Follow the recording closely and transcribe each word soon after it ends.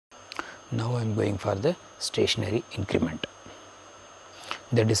Now I am going for the stationary increment.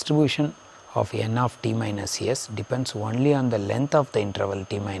 The distribution of n of t minus s depends only on the length of the interval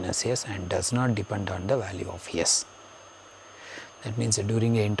t minus s and does not depend on the value of s. That means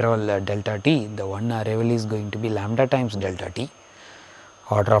during a interval delta t, the one arrival is going to be lambda times delta t,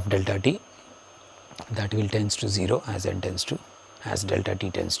 order of delta t, that will tends to 0 as delta t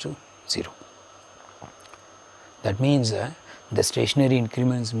tends to 0. That means the stationary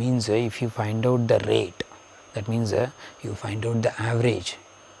increments means if you find out the rate, that means you find out the average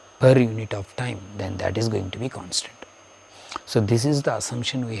per unit of time, then that is going to be constant. So, this is the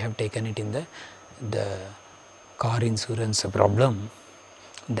assumption we have taken it in the car insurance problem.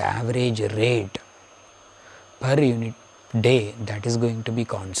 The average rate per unit day, that is going to be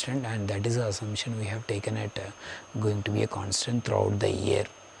constant, and that is the assumption we have taken it going to be a constant throughout the year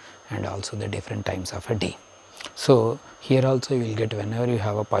and also the different times of a day. So, here also you will get whenever you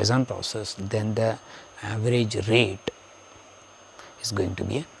have a Poisson process, then the average rate is going to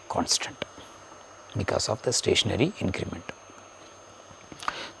be a constant because of the stationary increment.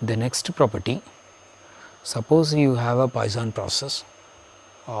 The next property, suppose you have a Poisson process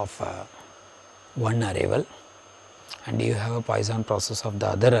of one arrival and you have a Poisson process of the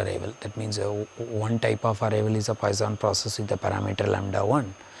other arrival. That means one type of arrival is a Poisson process with the parameter lambda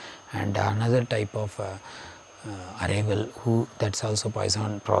 1 and another type of arrival that is also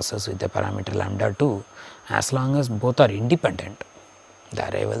Poisson process with the parameter lambda 2. As long as both are independent, the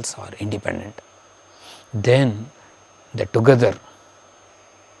arrivals are independent, then the together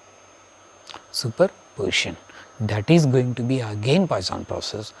superposition, that is going to be again Poisson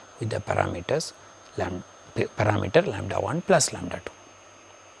process with the parameter lambda 1 plus lambda 2.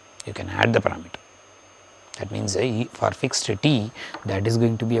 You can add the parameter. That means for fixed t, that is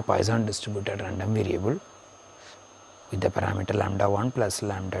going to be a Poisson distributed random variable with the parameter lambda 1 plus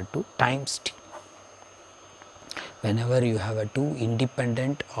lambda 2 times t. Whenever you have a two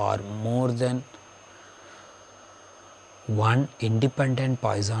independent or more than one independent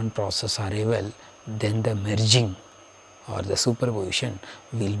Poisson process arrival, then the merging or the superposition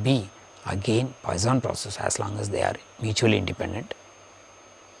will be again Poisson process as long as they are mutually independent,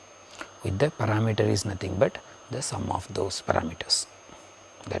 with the parameter is nothing but the sum of those parameters.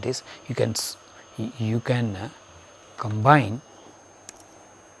 That is, you can combine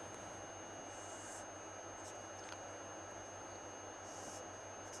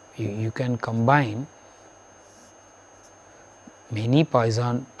you can combine many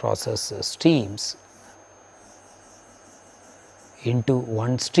Poisson process streams into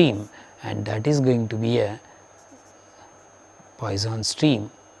one stream, and that is going to be a Poisson stream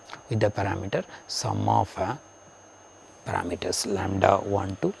with the parameter sum of parameters lambda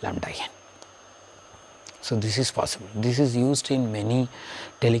 1 to lambda n. So, this is possible. This is used in many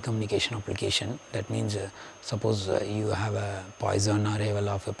telecommunication application. That means suppose you have a Poisson arrival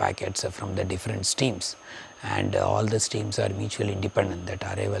of packets from the different streams and all the streams are mutually independent, that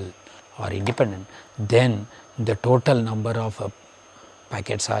arrival are independent, then the total number of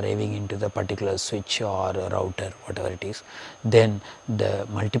packets are arriving into the particular switch or router, whatever it is, then the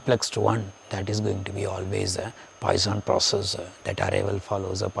multiplexed one, that is going to be always a Poisson process. That arrival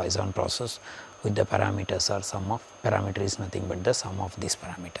follows a Poisson process with the parameters or sum of parameter is nothing but the sum of these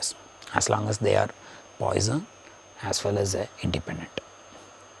parameters, as long as they are Poisson as well as independent.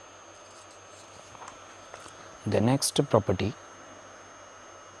 The next property,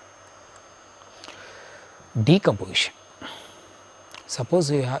 decomposition. Suppose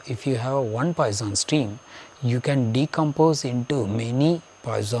if you have one Poisson stream, you can decompose into many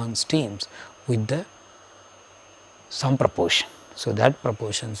Poisson streams with the some proportion. So, that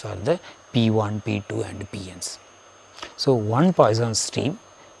proportions are the P1, P2 and Pn's. So, one Poisson stream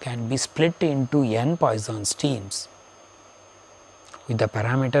can be split into n Poisson streams with the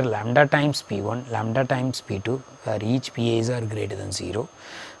parameter lambda times P1, lambda times P2, where each P's are greater than 0,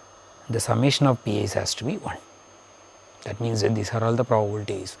 the summation of P's has to be 1. That means that these are all the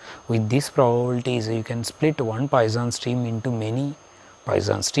probabilities. With these probabilities, you can split one Poisson stream into many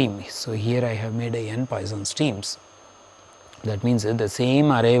Poisson streams. So, here I have made a n Poisson streams. That means the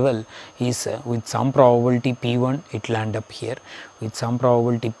same arrival is with some probability P1 it will end up here, with some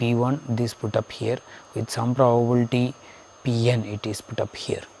probability P1 this put up here, with some probability Pn it is put up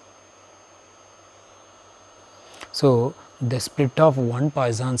here. So, the split of one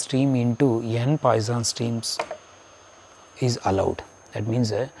Poisson stream into n Poisson streams is allowed. That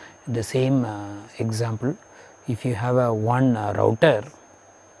means the same example, if you have a one router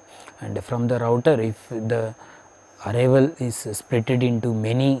and from the router, if the arrival is splitted into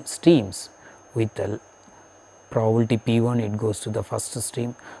many streams with probability P1 it goes to the first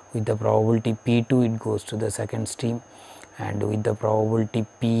stream, with the probability P2 it goes to the second stream, and with the probability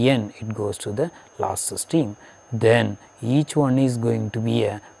Pn it goes to the last stream. Then each one is going to be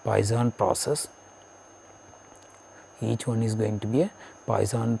a Poisson process, each one is going to be a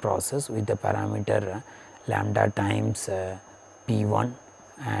Poisson process with the parameter lambda times P1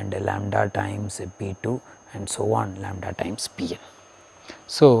 and lambda times P2 and so on lambda times Pn.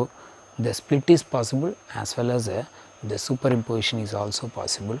 So, the split is possible as well as the superimposition is also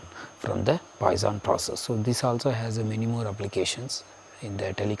possible from the Poisson process. So, this also has many more applications in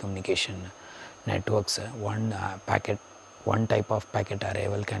the telecommunication networks. One type of packet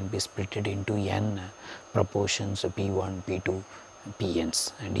arrival can be splitted into n proportions P1, P2,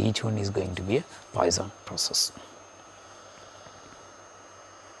 Pn's, and each one is going to be a Poisson process.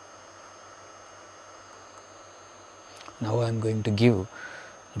 Now, I am going to give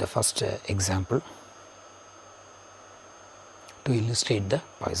the first example to illustrate the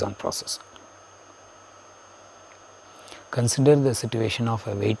Poisson process. Consider the situation of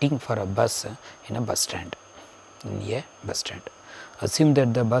waiting for a bus in a bus stand. Assume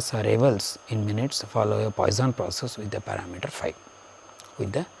that the bus arrivals in minutes follow a Poisson process with the parameter 5,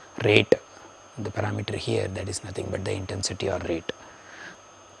 with the rate, the parameter here, that is nothing but the intensity or rate.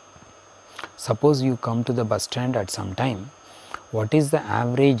 Suppose you come to the bus stand at some time, what is the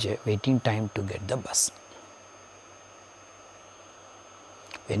average waiting time to get the bus?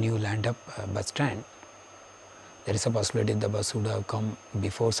 When you land up a bus stand, there is a possibility the bus would have come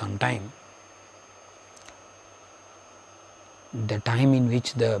before some time. The time in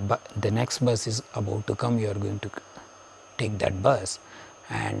which the next bus is about to come, you are going to take that bus,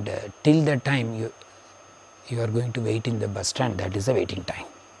 and till that time you are going to wait in the bus stand, that is the waiting time.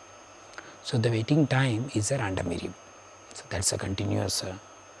 So, the waiting time is a random variable. So, that is a continuous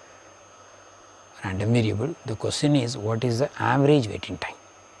random variable. The question is, what is the average waiting time?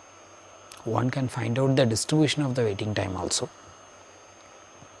 One can find out the distribution of the waiting time also.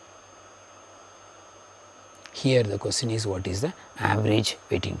 Here the question is, what is the average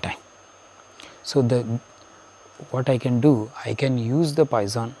waiting time? So, what I can do, I can use the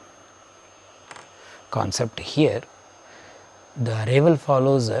Poisson concept here. The arrival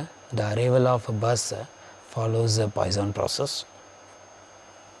follows the arrival of a bus follows a Poisson process.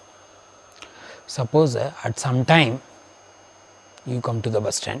 Suppose at some time you come to the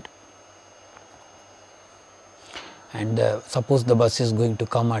bus stand, and suppose the bus is going to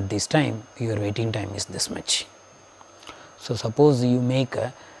come at this time, your waiting time is this much. So, suppose you make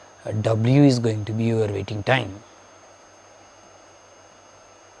a W is going to be your waiting time,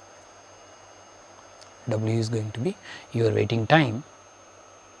 W is going to be your waiting time.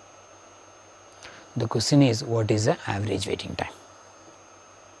 The question is, what is the average waiting time?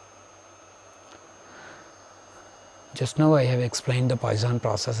 Just now I have explained the Poisson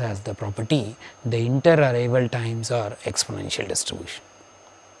process as the property, the inter-arrival times are exponential distribution.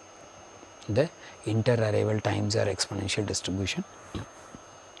 The inter-arrival times are exponential distribution,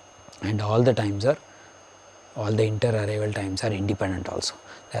 and all the inter-arrival times are independent also.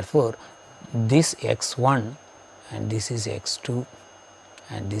 Therefore, this x1 and this is x2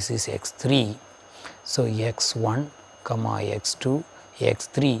 and this is x3. So, x1, x2,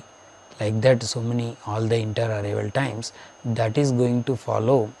 x3, like that, so many all the inter-arrival times, that is going to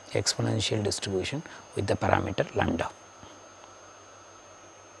follow exponential distribution with the parameter lambda.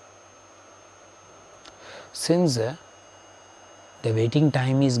 Since the waiting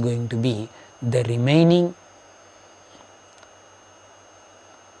time is going to be the remaining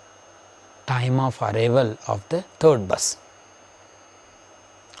time of arrival of the third bus.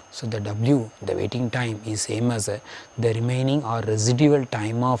 So, the W, the waiting time, is same as the remaining or residual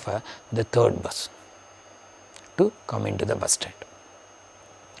time of the third bus to come into the bus stand.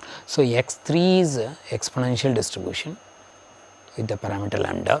 So, x3 is exponential distribution with the parameter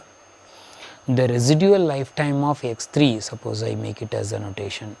lambda. The residual lifetime of x3, suppose I make it as a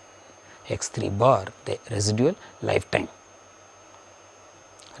notation x3 bar, the residual lifetime,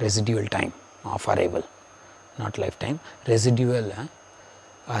 residual time of arrival, not lifetime, residual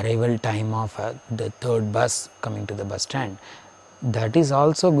arrival time of the third bus coming to the bus stand, that is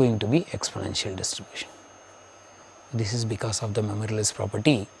also going to be exponential distribution. This is because of the memoryless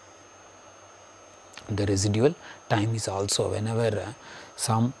property. The residual time is also, whenever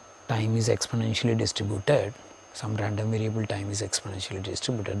some time is exponentially distributed, some random variable time is exponentially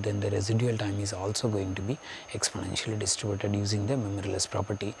distributed, then the residual time is also going to be exponentially distributed using the memoryless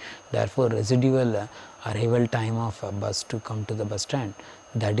property. Therefore, residual arrival time of a bus to come to the bus stand,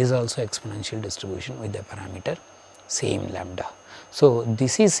 that is also exponential distribution with the parameter same lambda. So,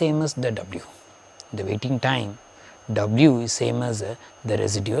 this is same as the W. the waiting time W is same as the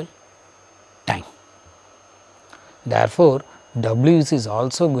residual time. Therefore, W is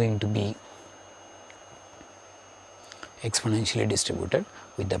also going to be exponentially distributed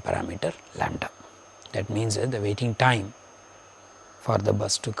with the parameter lambda. That means the waiting time for the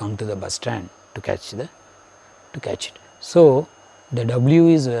bus to come to the bus stand to catch it. So, the W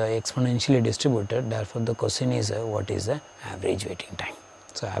is exponentially distributed, therefore, the question is what is the average waiting time.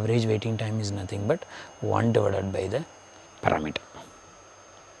 So, average waiting time is nothing but 1 divided by the parameter.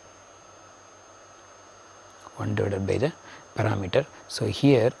 1 divided by the parameter. So,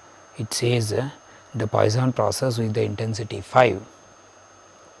 here it says the Poisson process with the intensity 5,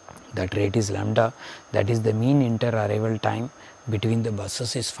 that rate is lambda, that is the mean inter-arrival time between the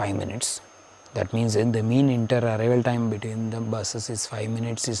buses is 5 minutes. That means the mean inter-arrival time between the buses is 5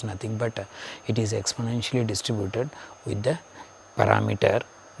 minutes is nothing but it is exponentially distributed with the parameter,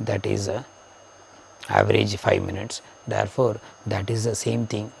 that is average 5 minutes. Therefore, that is the same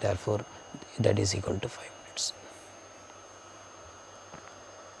thing, therefore, that is equal to 5 minutes.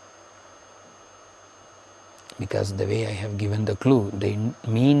 Because the way I have given the clue, the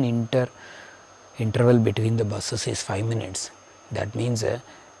mean interval between the buses is 5 minutes. That means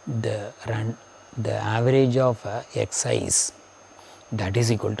the average of xi that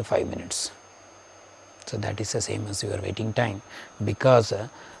is equal to 5 minutes. So, that is the same as your waiting time, because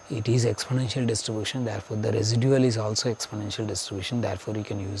it is exponential distribution, therefore, the residual is also exponential distribution, therefore, you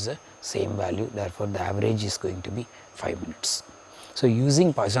can use the same value, therefore, the average is going to be 5 minutes. So,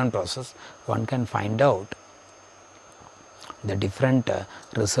 using Poisson process, one can find out the different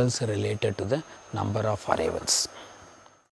results related to the number of arrivals.